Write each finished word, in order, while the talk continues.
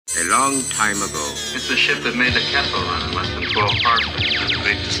A long time ago. It's the ship that made the Kessel run in less than 12 parsecs. There's a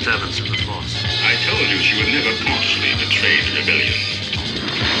great disturbance in the force. I told you she would never partially betray the rebellion.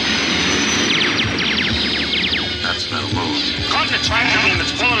 That's no move. Caught in a tractor beam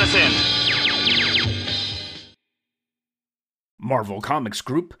that's pulling us in. Marvel Comics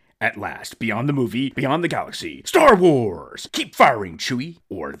Group, at last, beyond the movie, beyond the galaxy, Star Wars! Keep firing, Chewie,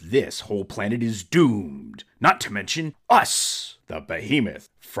 or this whole planet is doomed. Not to mention us, the behemoth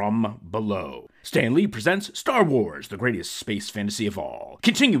from below. Stan Lee presents Star Wars, the greatest space fantasy of all,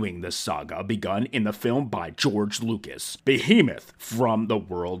 continuing the saga begun in the film by George Lucas, Behemoth from the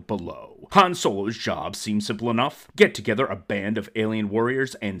world below. Han Solo's job seems simple enough. Get together a band of alien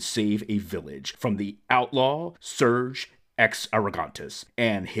warriors and save a village from the outlaw Surge X Arrogantis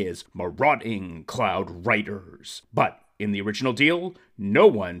and his marauding Cloud Riders. But in the original deal, no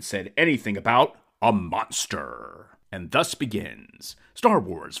one said anything about a monster. And thus begins Star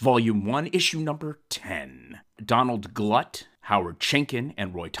Wars Volume 1, Issue Number 10. Donald Glut, Howard Chaykin,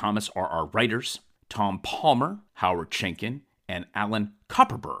 and Roy Thomas are our writers. Tom Palmer, Howard Chaykin, and Alan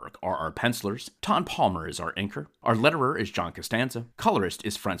Copperberg are our pencilers. Tom Palmer is our inker. Our letterer is John Costanza. Colorist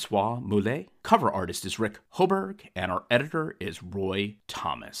is Francois Moulet. Cover artist is Rick Hoberg. And our editor is Roy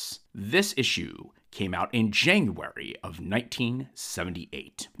Thomas. This issue came out in January of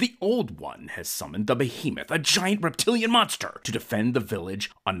 1978. The Old One has summoned the Behemoth, a giant reptilian monster, to defend the village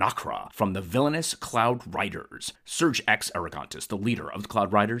Anakra from the villainous Cloud Riders. Surge X Arrogantis, the leader of the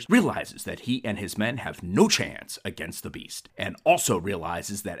Cloud Riders, realizes that he and his men have no chance against the beast, and also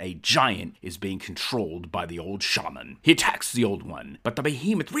realizes that a giant is being controlled by the old shaman. He attacks the Old One, but the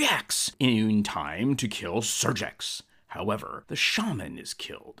Behemoth reacts in time to kill Surge X. However, the shaman is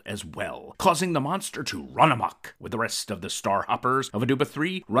killed as well, causing the monster to run amok, with the rest of the Star Hoppers of Aduba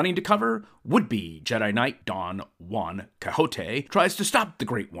 3 running to cover. Would-be Jedi Knight Don Juan Quixote tries to stop the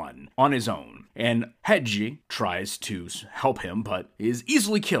Great One on his own, and Hedgie tries to help him but is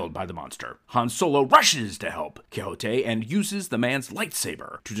easily killed by the monster. Han Solo rushes to help Quixote and uses the man's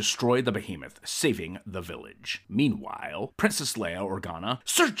lightsaber to destroy the Behemoth, saving the village. Meanwhile, Princess Leia Organa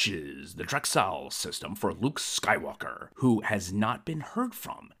searches the Drexel system for Luke Skywalker, who has not been heard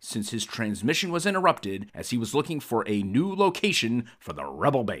from since his transmission was interrupted as he was looking for a new location for the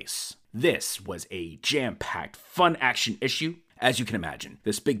Rebel base. This was a jam-packed, fun action issue. As you can imagine,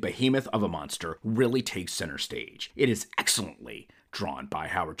 this big behemoth of a monster really takes center stage. It is excellently drawn by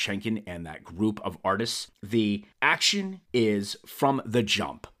Howard Chaykin and that group of artists. The action is from the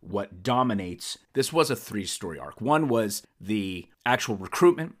jump what dominates. This was a 3-story arc. One was the actual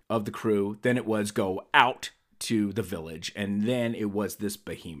recruitment of the crew, then it was go out to the village, and then it was this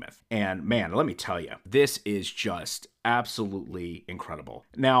behemoth. And man, let me tell you, this is just absolutely incredible.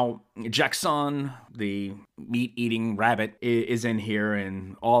 Now, Jackson, the meat-eating rabbit, is in here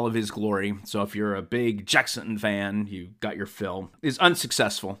in all of his glory. So if you're a big Jackson fan, you got your fill. Is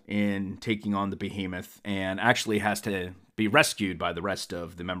unsuccessful in taking on the behemoth and actually has to be rescued by the rest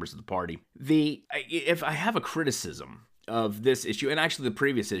of the members of the party. If I have a criticism of this issue, and actually the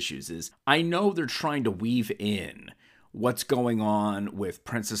previous issues, is I know they're trying to weave in what's going on with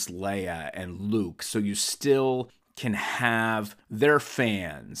Princess Leia and Luke, so you still can have their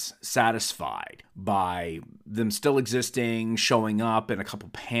fans satisfied by them still existing, showing up in a couple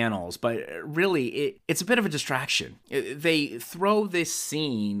panels, but really it's a bit of a distraction. They throw this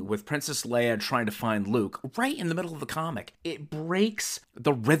scene with Princess Leia trying to find Luke right in the middle of the comic. It breaks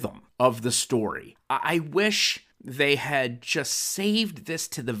the rhythm of the story. I wish they had just saved this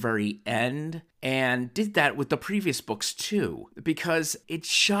to the very end and did that with the previous books too, because it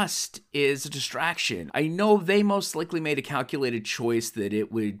just is a distraction. I know they most likely made a calculated choice that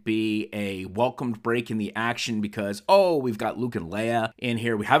it would be a welcomed break in the action because, oh, we've got Luke and Leia in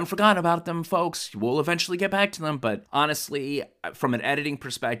here. We haven't forgotten about them, folks. We'll eventually get back to them. But honestly, from an editing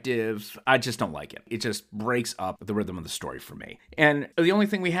perspective, I just don't like it. It just breaks up the rhythm of the story for me. And the only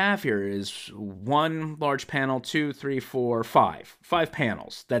thing we have here is one large panel, 2, 3, 4, 5. 5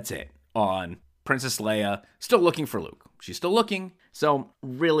 panels. That's it on Princess Leia still looking for Luke. She's still looking, so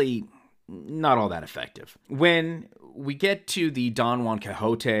really not all that effective. When we get to the Don Juan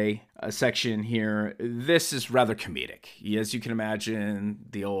Quixote section here, this is rather comedic. As you can imagine,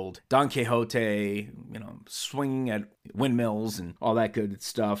 the old Don Quixote, swinging at windmills and all that good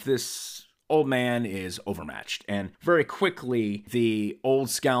stuff. This old man is overmatched, and very quickly the old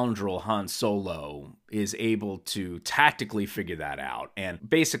scoundrel Han Solo is able to tactically figure that out and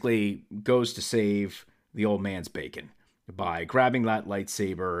basically goes to save the old man's bacon by grabbing that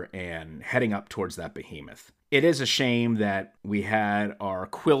lightsaber and heading up towards that behemoth. It is a shame that we had our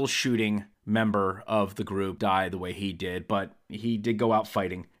quill shooting member of the group die the way he did, but he did go out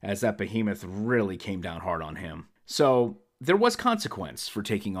fighting, as that behemoth really came down hard on him. So there was consequence for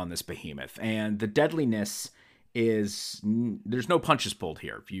taking on this behemoth, and the deadliness is, there's no punches pulled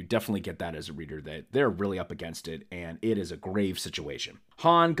here. You definitely get that as a reader, that they're really up against it, and it is a grave situation.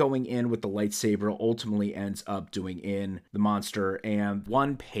 Han going in with the lightsaber ultimately ends up doing in the monster, and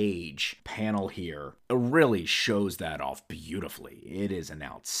one page panel here really shows that off beautifully. It is an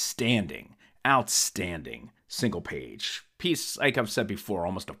outstanding single page piece, like I've said before,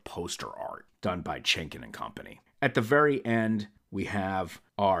 almost a poster art done by Chenkin and Company. At the very end, we have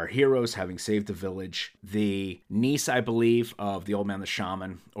our heroes having saved the village. The niece, I believe, of the old man the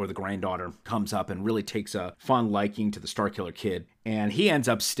shaman, or the granddaughter, comes up and really takes a fond liking to the Starkiller kid. And he ends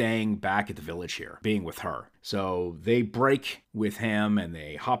up staying back at the village here, being with her. So they break with him and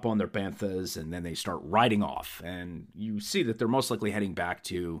they hop on their banthas and then they start riding off. And you see that they're most likely heading back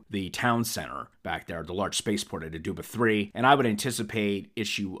to the town center back there, the large spaceport at Aduba 3. And I would anticipate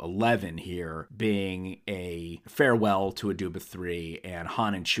issue 11 here being a farewell to Aduba 3 and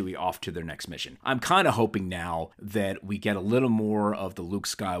Han and Chewie off to their next mission. I'm kind of hoping now that we get a little more of the Luke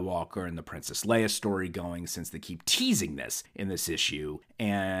Skywalker and the Princess Leia story going, since they keep teasing this in this issue,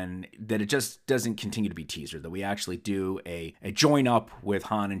 and that it just doesn't continue to be teaser, that we actually do a join up with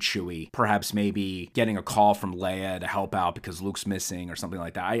Han and Chewie, perhaps maybe getting a call from Leia to help out because Luke's missing or something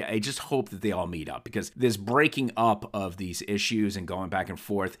like that. I just hope that they all meet up, because this breaking up of these issues and going back and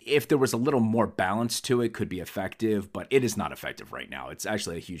forth, if there was a little more balance to it, could be effective, but it is not effective right now. It's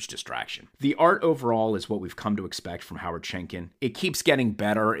actually a huge distraction. The art overall is what we've come to expect from Howard Chaykin. It keeps getting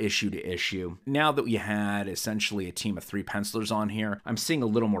better issue to issue. Now that we had essentially a team of 3 pencilers on here, I'm seeing a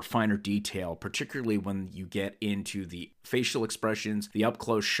little more finer detail, particularly when you get into the facial expressions, the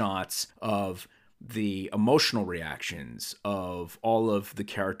up-close shots of the emotional reactions of all of the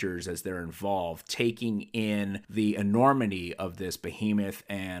characters as they're involved, taking in the enormity of this behemoth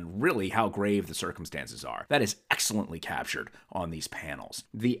and really how grave the circumstances are. That is excellently captured on these panels.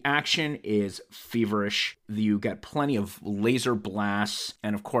 The action is feverish. You get plenty of laser blasts,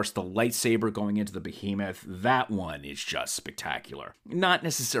 and of course the lightsaber going into the behemoth. That one is just spectacular. Not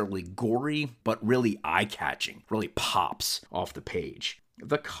necessarily gory, but really eye-catching, really pops off the page.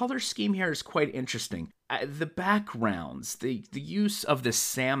 The color scheme here is quite interesting. The backgrounds, the use of the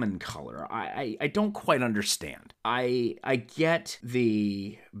salmon color, I don't quite understand. I get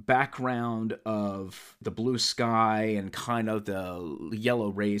the background of the blue sky and kind of the yellow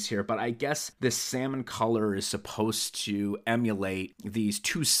rays here, but I guess this salmon color is supposed to emulate these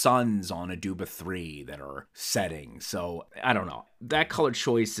 2 suns on Aduba 3 that are setting. So I don't know. That color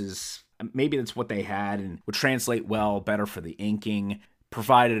choice is, maybe that's what they had and would translate well, better for the inking.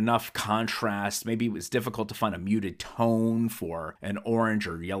 Provided enough contrast. Maybe it was difficult to find a muted tone for an orange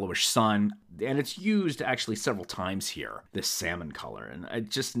or yellowish sun. And it's used actually several times here, this salmon color. And I'm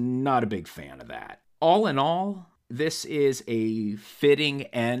just not a big fan of that. All in all, this is a fitting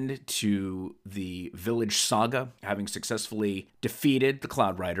end to the village saga, having successfully defeated the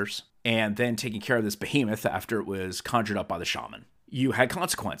Cloud Riders and then taking care of this behemoth after it was conjured up by the shaman. You had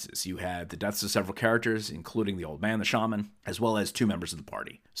consequences. You had the deaths of several characters, including the old man, the shaman, as well as 2 members of the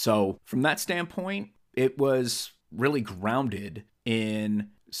party. So from that standpoint, it was really grounded in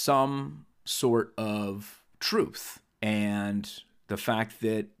some sort of truth and the fact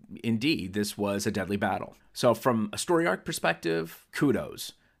that indeed this was a deadly battle. So from a story arc perspective,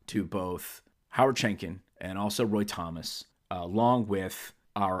 kudos to both Howard Chaykin and also Roy Thomas, along with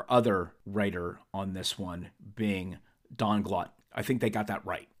our other writer on this one being Don Glut. I think they got that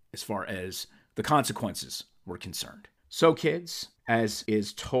right as far as the consequences were concerned. So kids, as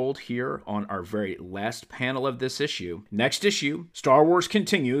is told here on our very last panel of this issue, next issue, Star Wars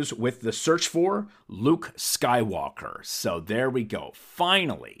continues with the search for Luke Skywalker. So there we go.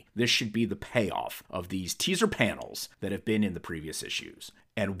 Finally, this should be the payoff of these teaser panels that have been in the previous issues.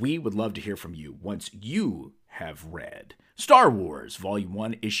 And we would love to hear from you once you have read Star Wars Volume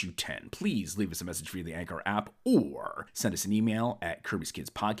 1, Issue 10. Please leave us a message via the Anchor app or send us an email at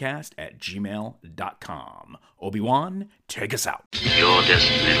Kirby'sKidsPodcast@gmail.com. Obi-Wan, take us out. Your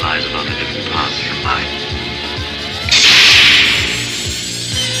destiny lies along a different path from mine.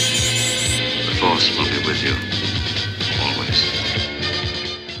 The Force will be with you, always.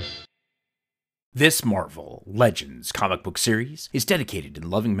 This Marvel Legends comic book series is dedicated in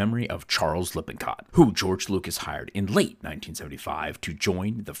loving memory of Charles Lippincott, who George Lucas hired in late 1975 to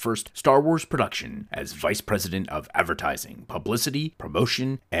join the first Star Wars production as Vice President of Advertising, Publicity,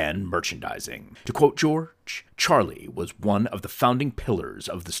 Promotion, and Merchandising. To quote George, Charlie was one of the founding pillars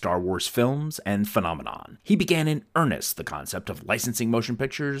of the Star Wars films and phenomenon. He began in earnest the concept of licensing motion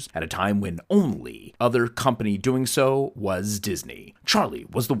pictures at a time when only other company doing so was Disney. Charlie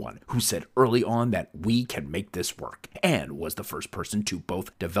was the one who said early on that we can make this work, and was the first person to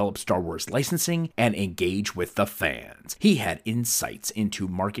both develop Star Wars licensing and engage with the fans. He had insights into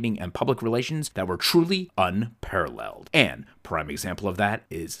marketing and public relations that were truly unparalleled, and prime example of that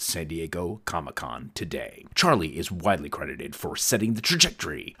is San Diego Comic-Con today. Charlie is widely credited for setting the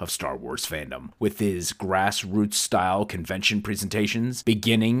trajectory of Star Wars fandom with his grassroots-style convention presentations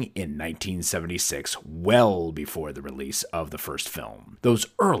beginning in 1976, well before the release of the first film. Those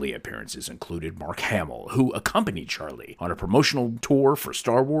early appearances included Mark Hamill, who accompanied Charlie on a promotional tour for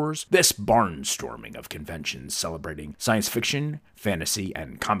Star Wars. This barnstorming of conventions celebrating science fiction, fantasy,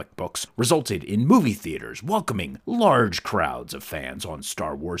 and comic books resulted in movie theaters welcoming large crowds of fans on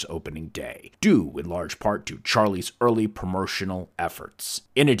Star Wars opening day, due in large part to Charlie's early promotional efforts.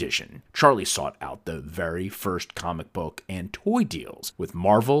 In addition, Charlie sought out the very first comic book and toy deals with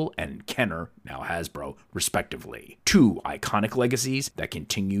Marvel and Kenner, now Hasbro, respectively. Two iconic legacies that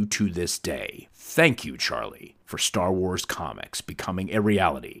continue to this day. Thank you, Charlie, for Star Wars comics becoming a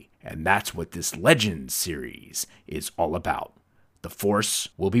reality, and that's what this Legends series is all about. The Force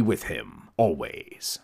will be with him always.